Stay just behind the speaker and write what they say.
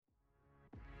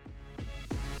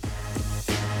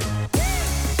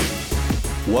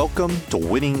Welcome to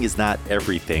Winning is Not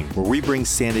Everything, where we bring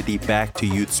sanity back to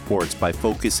youth sports by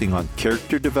focusing on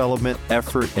character development,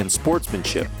 effort, and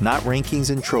sportsmanship, not rankings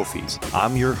and trophies.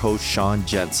 I'm your host, Sean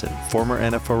Jensen, former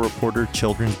NFL reporter,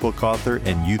 children's book author,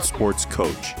 and youth sports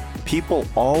coach. People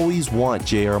always want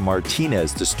J.R.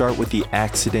 Martinez to start with the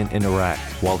accident in Iraq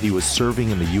while he was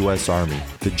serving in the U.S. Army.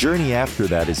 The journey after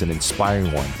that is an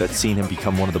inspiring one that's seen him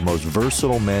become one of the most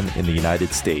versatile men in the United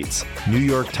States. New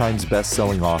York Times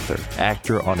best-selling author,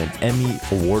 actor on an Emmy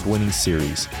award-winning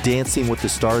series, Dancing with the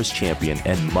Stars champion,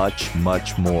 and much,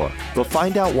 much more. But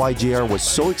find out why J.R. was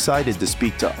so excited to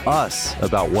speak to us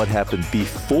about what happened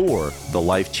before the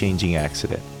life-changing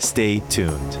accident. Stay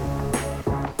tuned.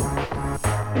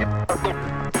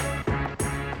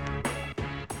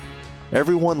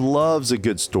 Everyone loves a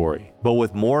good story, but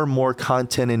with more and more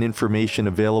content and information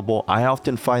available, I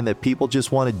often find that people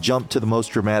just want to jump to the most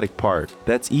dramatic part.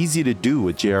 That's easy to do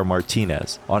with J.R.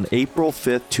 Martinez. On April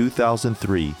 5th,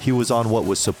 2003, he was on what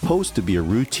was supposed to be a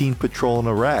routine patrol in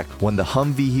Iraq when the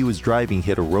Humvee he was driving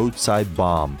hit a roadside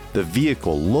bomb. The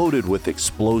vehicle, loaded with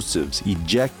explosives,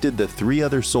 ejected the 3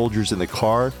 other soldiers in the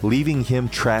car, leaving him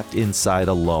trapped inside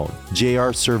alone.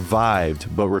 J.R.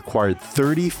 survived, but required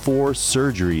 34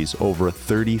 surgeries over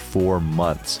 34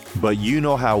 months. But you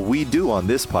know how we do on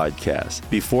this podcast.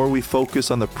 Before we focus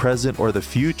on the present or the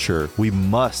future, we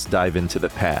must dive into the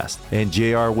past. And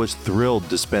JR was thrilled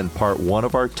to spend part 1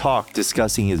 of our talk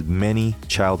discussing his many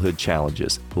childhood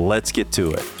challenges. Let's get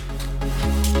to it.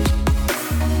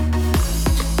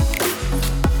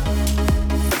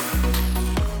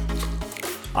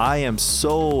 I am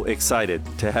so excited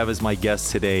to have as my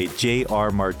guest today,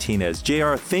 J.R. Martinez.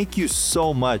 J.R., thank you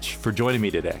so much for joining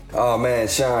me today. Oh man,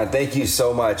 Sean, thank you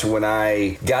so much. When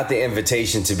I got the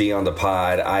invitation to be on the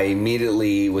pod, I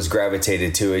immediately was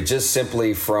gravitated to it just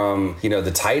simply from,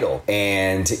 the title.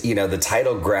 And, the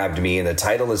title grabbed me, and the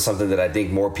title is something that I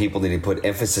think more people need to put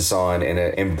emphasis on and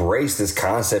embrace this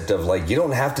concept of you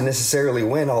don't have to necessarily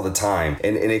win all the time.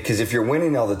 And because if you're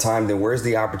winning all the time, then where's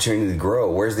the opportunity to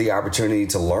grow? Where's the opportunity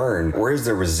to learn? Where's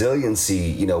the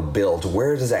resiliency, built?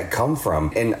 Where does that come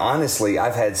from? And honestly,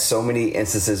 I've had so many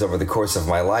instances over the course of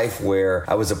my life where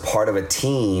I was a part of a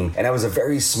team, and I was a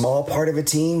very small part of a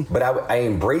team, but I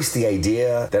embraced the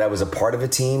idea that I was a part of a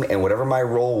team, and whatever my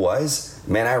role was,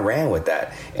 man, I ran with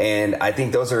that. And I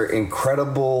think those are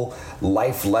incredible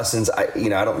life lessons. I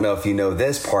don't know if you know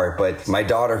this part, but my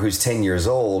daughter, who's 10 years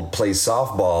old, plays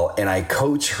softball, and I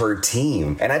coach her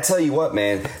team. And I tell you what,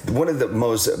 man, one of the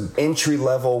most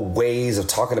entry-level ways of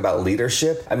talking about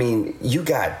leadership, you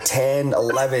got 10,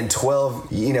 11, 12,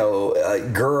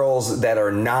 girls that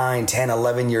are 9, 10,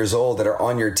 11 years old that are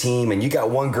on your team, and you got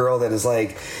one girl that is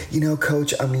like,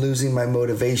 coach, I'm losing my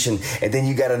motivation. And then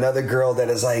you got another girl that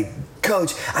is like,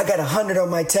 coach, I got 100 on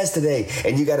my test today.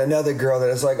 And you got another girl that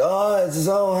is like, oh, it's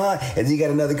so hot. And then you got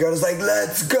another girl that's like,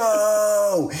 let's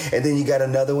go. And then you got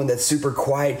another one that's super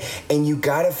quiet. And you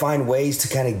got to find ways to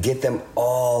kind of get them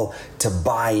all to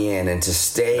buy in and to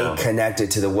stay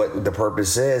connected to what the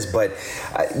purpose is. But,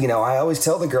 I always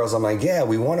tell the girls, I'm like, yeah,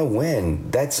 we want to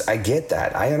win. I get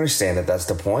that. I understand that that's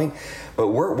the point. But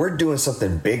we're doing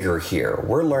something bigger here.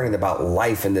 We're learning about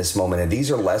life in this moment. And these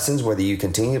are lessons, whether you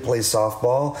continue to play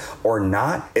softball or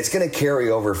not, it's going to carry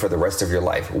over for the rest of your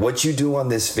life. What you do on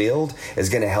this field is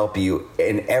going to help you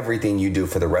in everything you do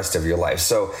for the rest of your life.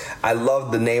 So I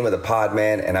love the name of the pod,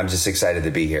 man, and I'm just excited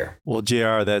to be here. Well,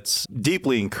 JR, that's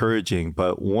deeply encouraging.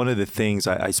 But one of the things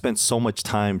I spent so much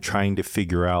time trying to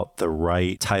figure out the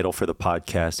right title for the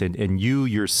podcast. And you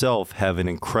yourself have an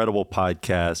incredible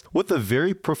podcast with a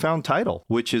very profound title,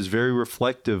 which is very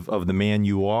reflective of the man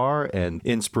you are and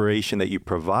inspiration that you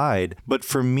provide. But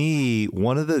for me,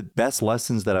 one of the best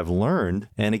lessons that I've learned,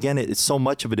 and again, it's so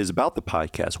much of it is about the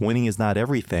podcast, winning is not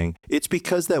everything. It's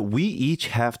because that we each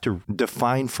have to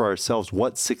define for ourselves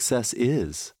what success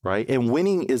is, right? And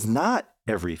winning is not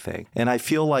everything. And I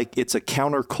feel like it's a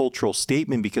countercultural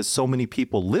statement because so many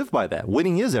people live by that.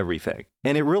 Winning is everything.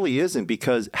 And it really isn't,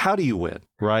 because how do you win,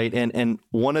 right? And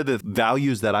one of the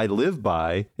values that I live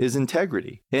by is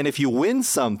integrity. And if you win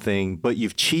something, but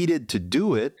you've cheated to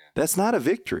do it, that's not a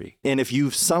victory. And if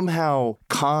you've somehow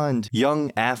conned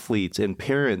young athletes and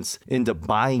parents into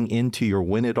buying into your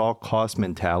win at all cost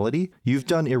mentality, you've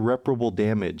done irreparable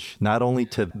damage, not only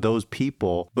to those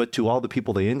people, but to all the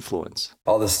people they influence.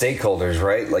 All the stakeholders,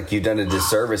 right? Like, you've done a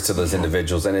disservice to those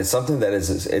individuals. And it's something that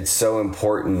it's so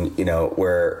important,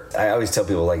 where I always tell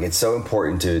people, it's so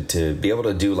important to be able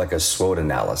to do a SWOT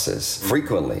analysis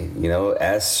frequently,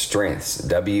 S, strengths,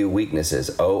 W,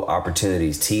 weaknesses, O,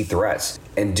 opportunities, T, threats.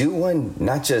 And do one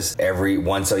not just every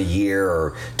once a year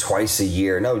or twice a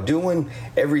year. No, do one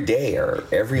every day or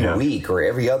every week or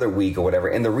every other week or whatever.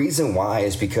 And the reason why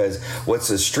is because what's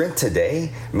a strength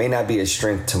today may not be a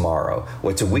strength tomorrow.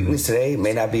 What's a weakness today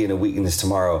may not be a weakness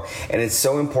tomorrow. And it's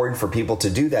so important for people to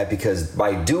do that, because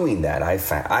by doing that,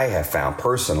 I have found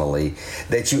personally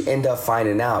that you end up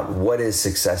finding out what is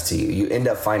success to you. You end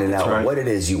up finding out what it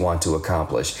is you want to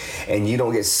accomplish. And you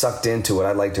don't get sucked into what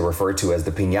I like to refer to as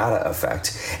the piñata effect.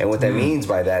 And what that means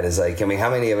by that is, like, I mean, how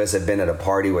many of us have been at a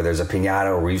party where there's a piñata,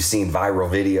 or we've seen viral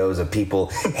videos of people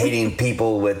hitting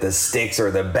people with the sticks or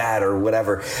the bat or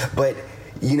whatever. But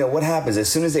you know what happens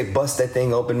as soon as they bust that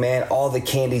thing open, man? All the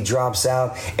candy drops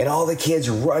out and all the kids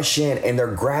rush in and they're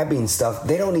grabbing stuff.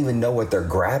 They don't even know what they're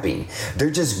grabbing.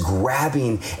 They're just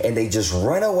grabbing, and they just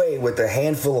run away with a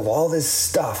handful of all this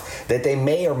stuff that they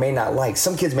may or may not like.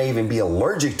 Some kids may even be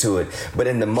allergic to it, but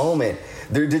in the moment,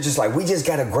 they're just like, we just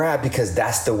got to grab, because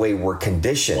that's the way we're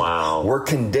conditioned. Wow. We're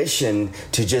conditioned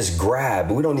to just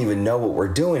grab. We don't even know what we're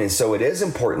doing. And so it is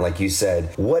important, like you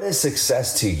said, what is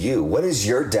success to you? What is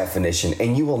your definition?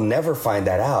 And you will never find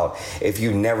that out if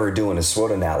you're never doing a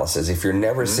SWOT analysis, if you're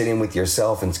never sitting with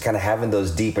yourself and kind of having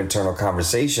those deep internal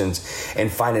conversations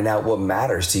and finding out what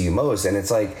matters to you most. And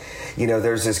it's like, you know,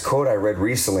 there's this quote I read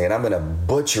recently, and I'm going to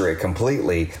butcher it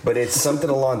completely, but it's something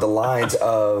along the lines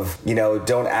of, you know,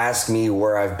 don't ask me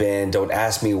where I've been, don't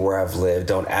ask me where I've lived,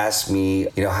 don't ask me,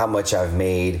 you know, how much I've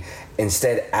made.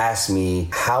 Instead, ask me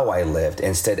how I lived.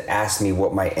 Instead, ask me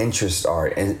what my interests are.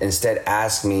 Instead,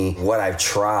 ask me what I've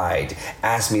tried.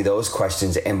 Ask me those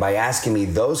questions. And by asking me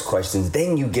those questions,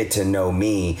 then you get to know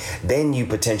me. Then you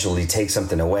potentially take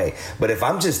something away. But if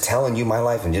I'm just telling you my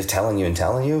life and just telling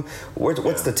you,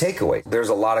 what's the takeaway? There's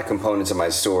a lot of components of my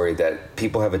story that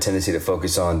people have a tendency to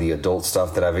focus on the adult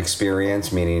stuff that I've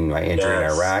experienced, meaning my injury in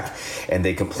Iraq, and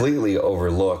they completely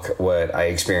overlook what I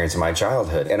experienced in my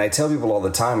childhood. And I tell people all the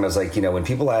time, I was like, you know, when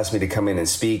people ask me to come in and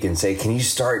speak and say, can you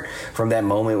start from that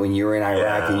moment when you were in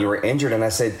Iraq and you were injured? And I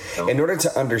said, in order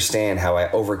to understand how I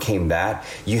overcame that,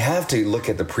 you have to look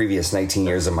at the previous 19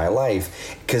 years of my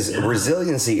life, because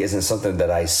resiliency isn't something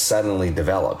that I suddenly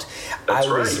developed. I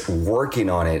was working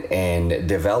on it and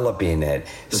developing it.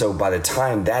 So by the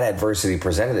time that adversity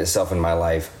presented itself in my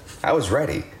life, I was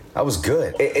ready. I was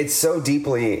good. It's so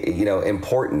deeply, you know,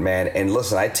 important, man. And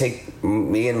listen, I take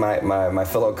me and my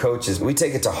fellow coaches, we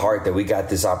take it to heart that we got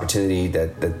this opportunity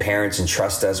that parents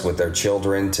entrust us with their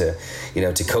children to, you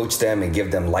know, to coach them and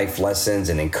give them life lessons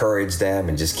and encourage them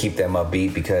and just keep them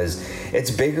upbeat, because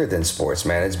it's bigger than sports,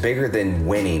 man. It's bigger than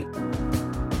winning.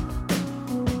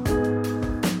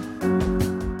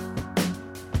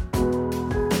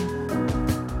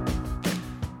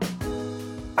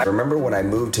 I remember when I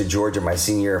moved to Georgia my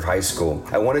senior year of high school,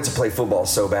 I wanted to play football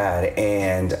so bad,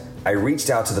 and I reached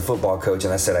out to the football coach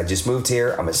and I said, I just moved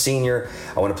here. I'm a senior.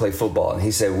 I want to play football. And he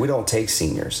said, we don't take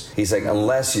seniors. He's like,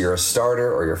 unless you're a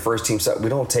starter or your first team, we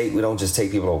don't just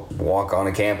take people to walk on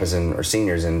a campus or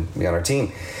seniors and be on our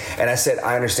team. And I said,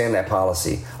 I understand that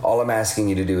policy. All I'm asking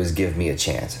you to do is give me a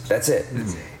chance. That's it.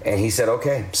 And he said,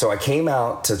 okay. So I came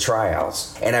out to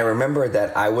tryouts, and I remember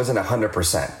that I wasn't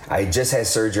 100%. I just had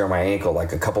surgery on my ankle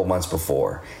like a couple months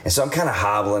before. And so I'm kind of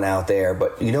hobbling out there.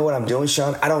 But you know what I'm doing,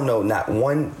 Sean? I don't know not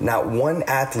one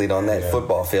athlete on that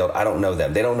football field. I don't know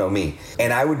them. They don't know me.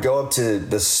 And I would go up to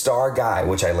the star guy,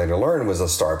 which I later learned was a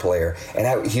star player,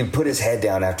 and he'd put his head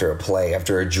down after a play,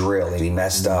 after a drill, and he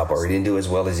messed up or he didn't do as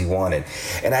well as he wanted.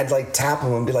 And I'd like tap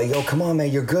him and be like, yo, come on,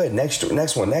 man, you're good. Next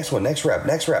one, next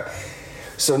rep.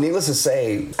 So needless to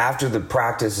say, after the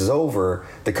practice is over,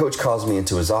 the coach calls me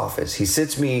into his office. He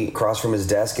sits me across from his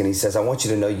desk and he says, I want you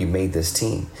to know you made this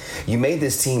team. You made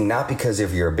this team not because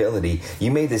of your ability. You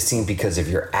made this team because of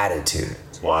your attitude.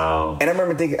 Wow. And I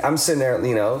remember thinking, I'm sitting there,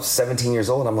 you know, 17 years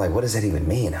old. I'm like, what does that even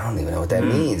mean? I don't even know what that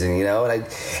means. And, you know,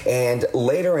 and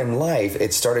later in life,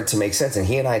 it started to make sense. And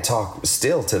he and I talk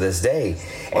still to this day.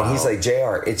 And he's like,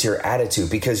 JR, it's your attitude.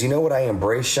 Because you know what I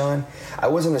embraced, Sean? I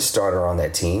wasn't a starter on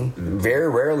that team. Very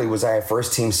rarely was I a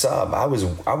first team sub. I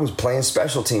was playing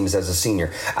special teams as a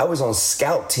senior. I was on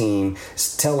scout team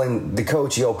telling the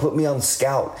coach, yo, put me on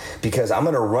scout because I'm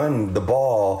going to run the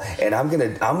ball and I'm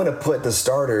going to put the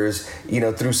starters, you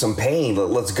know, through some pain.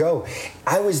 Let's go.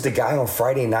 I was the guy on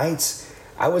Friday nights.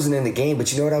 I wasn't in the game,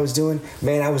 but you know what I was doing?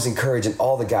 Man, I was encouraging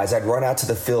all the guys. I'd run out to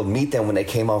the field, meet them when they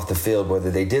came off the field,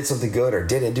 whether they did something good or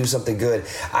didn't do something good.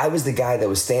 I was the guy that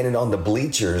was standing on the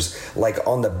bleachers, like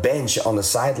on the bench on the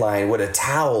sideline with a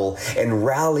towel and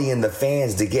rallying the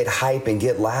fans to get hype and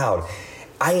get loud.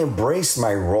 I embraced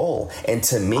my role. And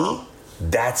to me,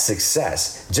 That's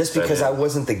success. Just because I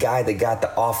wasn't the guy that got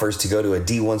the offers to go to a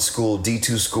D1 school,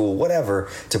 D2 school, whatever,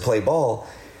 to play ball,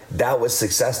 that was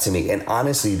success to me. And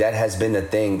honestly, that has been the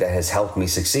thing that has helped me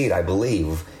succeed, I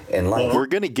believe, in life. Well, we're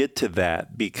going to get to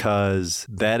that because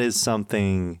that is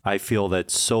something I feel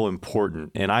that's so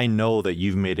important. And I know that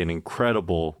you've made an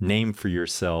incredible name for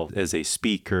yourself as a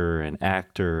speaker and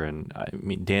actor and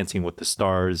Dancing with the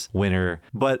Stars winner.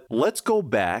 But let's go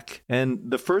back. And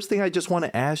the first thing I just want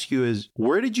to ask you is,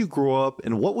 where did you grow up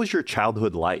and what was your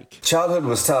childhood like? Childhood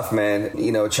was tough, man.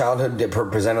 Childhood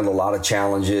presented a lot of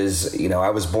challenges.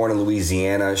 I was born in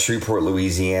Louisiana, Shreveport,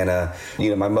 Louisiana.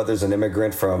 My mother's an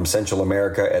immigrant from Central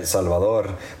America, El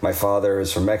Salvador. My father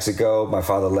is from Mexico. My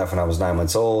father left when I was 9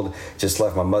 months old, just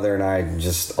left my mother and I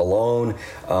just alone.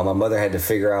 My mother had to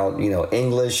figure out,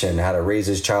 English and how to raise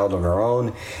his child on her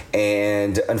own.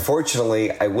 And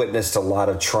unfortunately, I witnessed a lot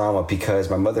of trauma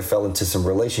because my mother fell into some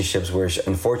relationships where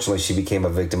unfortunately she became a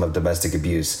victim of domestic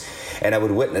abuse. And I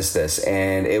would witness this,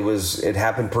 and it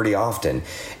happened pretty often.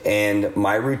 And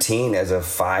my routine as a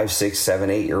 5, 6, 7,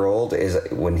 8-year-old is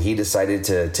when he decided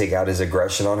to take out his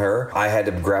aggression on her, I had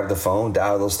to grab the phone,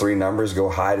 dial those 3 numbers, go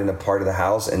hide in a part of the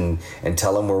house and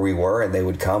tell him where we were, and they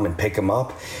would come and pick him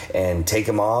up and take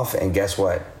him off. And guess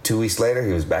what? 2 weeks later,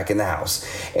 he was back in the house.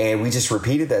 And we just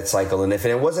repeated that cycle. And if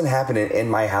it wasn't happening in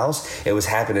my house, it was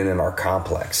happening in our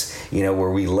complex, where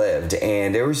we lived.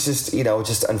 And there was just,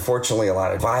 just unfortunately a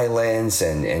lot of violence.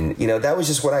 And that was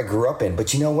just what I grew up in.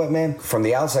 But you know what, man? From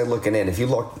the outside looking in, if you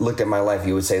looked at my life,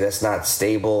 you would say that's not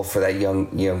stable for that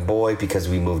young boy because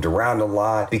we moved around a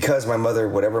lot. Because my mother,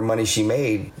 whatever money she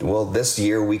made, well, this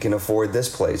year we can afford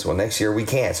this place. Well, next year we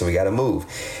can't. So we got to move.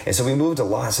 And so we moved a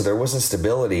lot. So there wasn't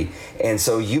stability. And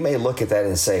so you may look at that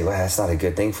and say, well, that's not a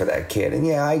good thing for that kid. And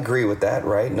yeah, I agree with that,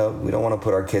 right? No, we don't want to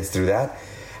put our kids through that.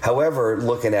 However,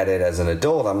 looking at it as an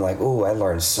adult, I'm like, ooh, I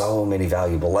learned so many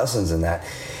valuable lessons in that.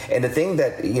 And the thing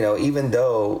that, even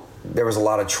though there was a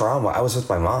lot of trauma, I was with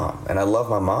my mom and I love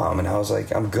my mom. And I was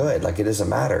like, I'm good. Like, it doesn't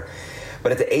matter.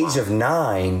 But at the age of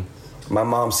 9, my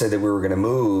mom said that we were going to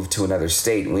move to another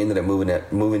state. We ended up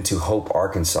moving to Hope,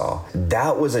 Arkansas.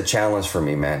 That was a challenge for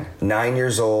me, man. 9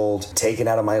 years old, taken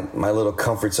out of my little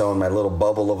comfort zone, my little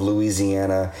bubble of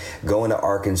Louisiana, going to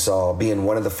Arkansas, being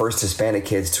one of the first Hispanic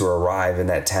kids to arrive in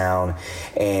that town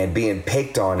and being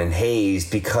picked on and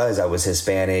hazed because I was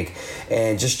Hispanic,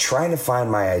 and just trying to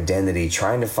find my identity,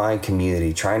 trying to find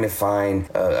community, trying to find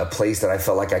a place that I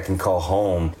felt like I can call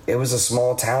home. It was a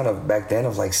small town back then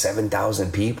of like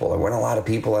 7,000 people. There weren't a lot of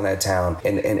people in that town.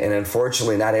 And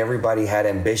unfortunately, not everybody had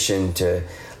ambition to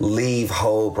leave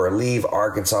Hope or leave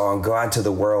Arkansas and go out to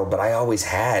the world. But I always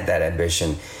had that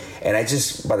ambition. And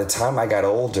by the time I got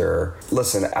older,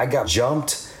 listen, I got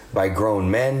jumped by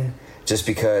grown men just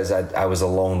because I was a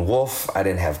lone wolf. I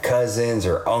didn't have cousins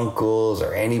or uncles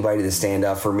or anybody to stand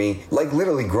up for me. Like,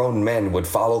 literally, grown men would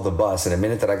follow the bus, and the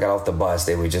minute that I got off the bus,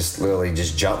 they would just literally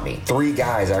just jump me. 3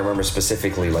 guys I remember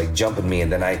specifically like jumping me,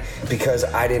 and then because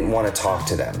I didn't want to talk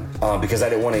to them, because I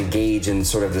didn't want to engage in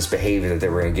sort of this behavior that they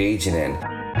were engaging in.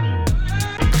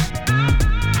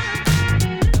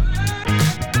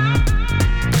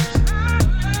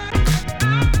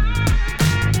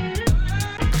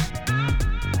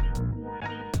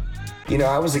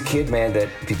 I was a kid, man, that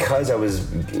because I was,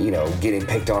 getting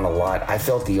picked on a lot, I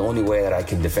felt the only way that I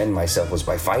could defend myself was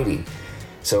by fighting.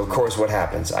 So, of course, what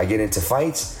happens? I get into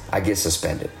fights, I get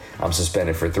suspended. I'm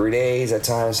suspended for 3 days at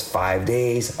times, 5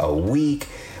 days, a week.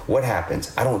 What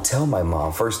happens? I don't tell my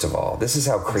mom, first of all. This is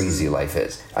how crazy life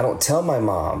is. I don't tell my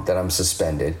mom that I'm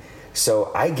suspended.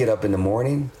 So I get up in the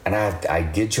morning and I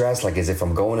get dressed like as if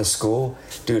I'm going to school.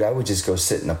 Dude, I would just go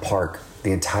sit in the park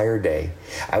the entire day.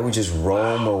 I would just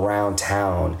roam around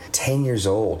town, 10 years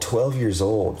old, 12 years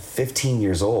old, 15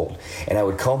 years old. And I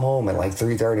would come home at like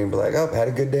 3:30 and be like, oh, had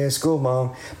a good day at school,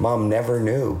 Mom. Mom never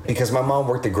knew because my mom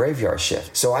worked the graveyard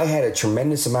shift. So I had a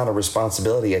tremendous amount of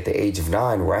responsibility at the age of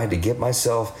 9 where I had to get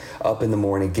myself up in the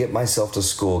morning, get myself to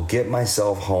school, get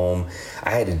myself home.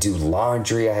 I had to do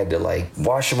laundry. I had to like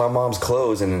wash my mom's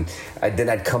clothes. And then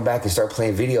I'd come back and start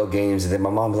playing video games. And then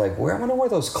my mom would be like, I wonder where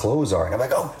those clothes are. And I'm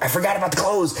like, oh, I forgot about the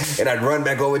clothes. And I'd run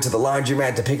back over to the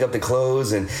laundromat to pick up the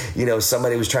clothes. And,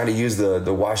 somebody was trying to use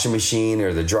the washing machine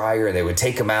or the dryer, and they would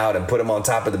take them out and put them on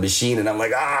top of the machine. And I'm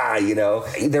like,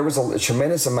 there was a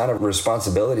tremendous amount of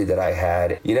responsibility that I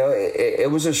had.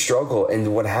 It was a struggle.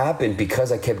 And what happened,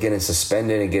 because I kept getting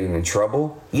suspended and getting in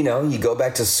trouble, you go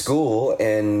back to school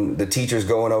and the teacher's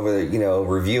going over,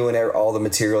 reviewing all the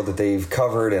material that they've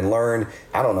covered and learned.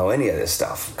 I don't know any of this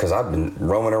stuff because I've been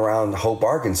roaming around Hope,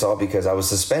 Arkansas because I was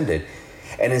suspended.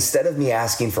 And instead of me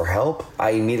asking for help,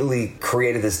 I immediately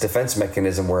created this defense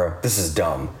mechanism where this is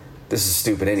dumb. this is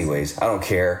stupid anyways. I don't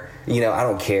care. I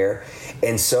don't care.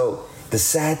 And so the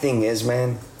sad thing is,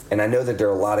 man, and I know that there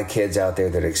are a lot of kids out there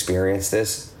that experience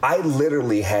this. I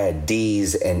literally had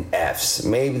D's and F's,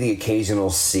 maybe the occasional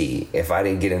C if I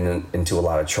didn't get into a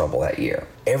lot of trouble that year.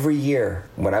 Every year,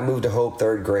 when I moved to Hope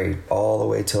 3rd grade, all the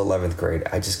way to 11th grade,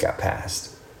 I just got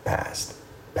passed.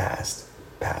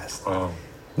 Wow.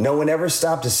 No one ever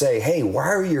stopped to say, hey, why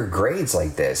are your grades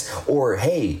like this? Or,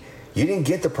 hey, you didn't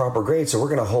get the proper grade, so we're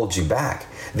going to hold you back.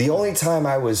 The only time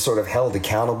I was sort of held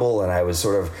accountable and I was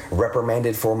sort of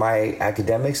reprimanded for my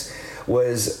academics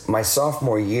was my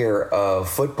sophomore year of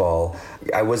football.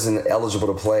 I wasn't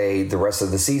eligible to play the rest of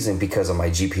the season because of my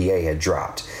GPA had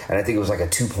dropped. And I think it was like a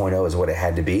 2.0 is what it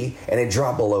had to be. And it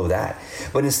dropped below that.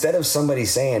 But instead of somebody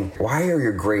saying, why are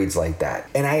your grades like that?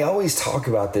 And I always talk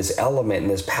about this element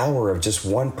and this power of just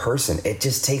one person. It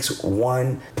just takes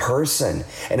one person.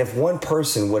 And if one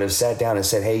person would have sat down and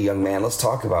said, hey, young man, let's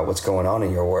talk about what's going on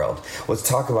in your world. Let's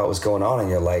talk about what's going on in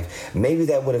your life. Maybe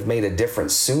that would have made a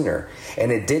difference sooner.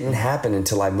 And it didn't happen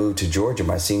until I moved to Georgia,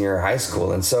 my senior year of high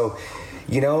school. And so,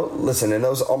 listen, in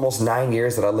those almost 9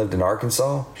 years that I lived in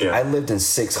Arkansas, I lived in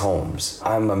 6 homes.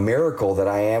 I'm a miracle that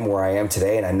I am where I am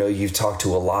today. And I know you've talked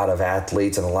to a lot of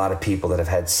athletes and a lot of people that have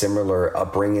had similar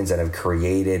upbringings and have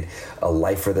created a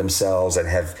life for themselves and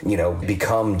have,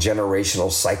 become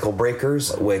generational cycle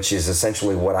breakers, which is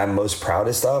essentially what I'm most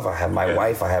proudest of. I have my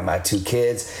wife, I have my 2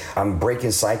 kids. I'm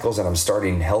breaking cycles and I'm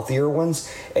starting healthier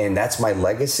ones. And that's my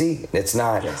legacy. It's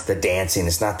not the dancing.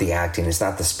 It's not the acting. It's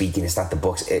not the speaking. It's not the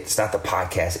books. It's not the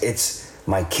podcast. It's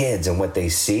my kids and what they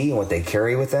see and what they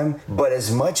carry with them. But as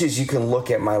much as you can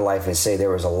look at my life and say there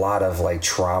was a lot of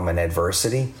trauma and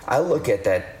adversity, I look at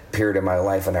that period of my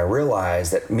life and I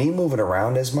realize that me moving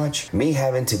around as much, me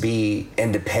having to be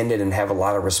independent and have a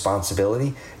lot of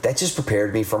responsibility, that just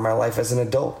prepared me for my life as an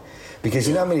adult. Because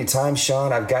you know how many times,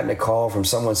 Sean, I've gotten a call from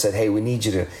someone said, hey, we need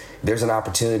you to, there's an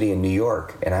opportunity in New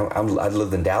York. And I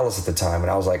lived in Dallas at the time. And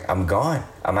I was like, I'm gone.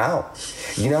 I'm out.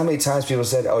 You know how many times people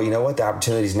said, oh, you know what? The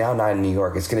opportunity is now not in New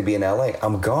York. It's going to be in LA.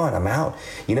 I'm gone. I'm out.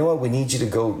 You know what? We need you to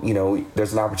go,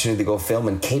 there's an opportunity to go film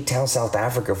in Cape Town, South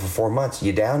Africa for 4 months.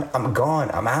 You down? I'm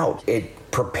gone. I'm out. It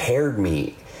prepared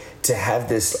me to have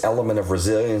this element of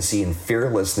resiliency and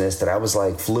fearlessness that I was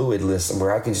like fluidless,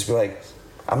 where I can just be like,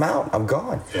 I'm out. I'm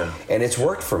gone. Yeah. And it's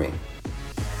worked for me.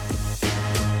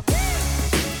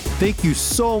 Thank you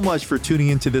so much for tuning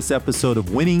into this episode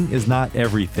of Winning is Not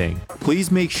Everything. Please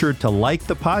make sure to like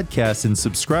the podcast and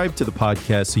subscribe to the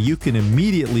podcast so you can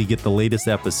immediately get the latest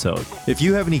episode. If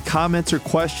you have any comments or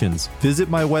questions, visit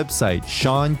my website,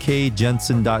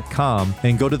 SeanKJensen.com,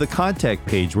 and go to the contact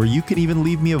page where you can even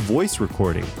leave me a voice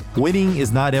recording. Winning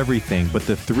is not everything, but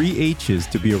the 3 H's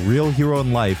to be a real hero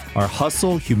in life are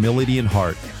hustle, humility, and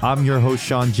heart. I'm your host,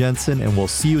 Sean Jensen, and we'll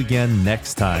see you again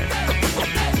next time.